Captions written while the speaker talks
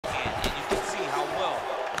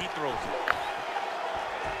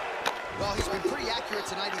Well, he's been pretty accurate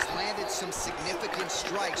tonight. He's landed some significant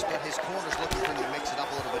strikes, but his corner's looking for him to mix it up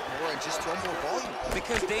a little bit more and just throw more volume.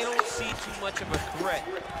 Because they don't see too much of a threat.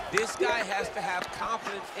 This guy has to have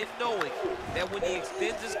confidence in knowing that when he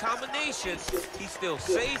extends his combination, he's still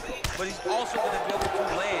safe, but he's also going to be able to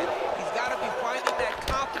land. He's got to be finding that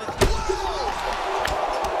confidence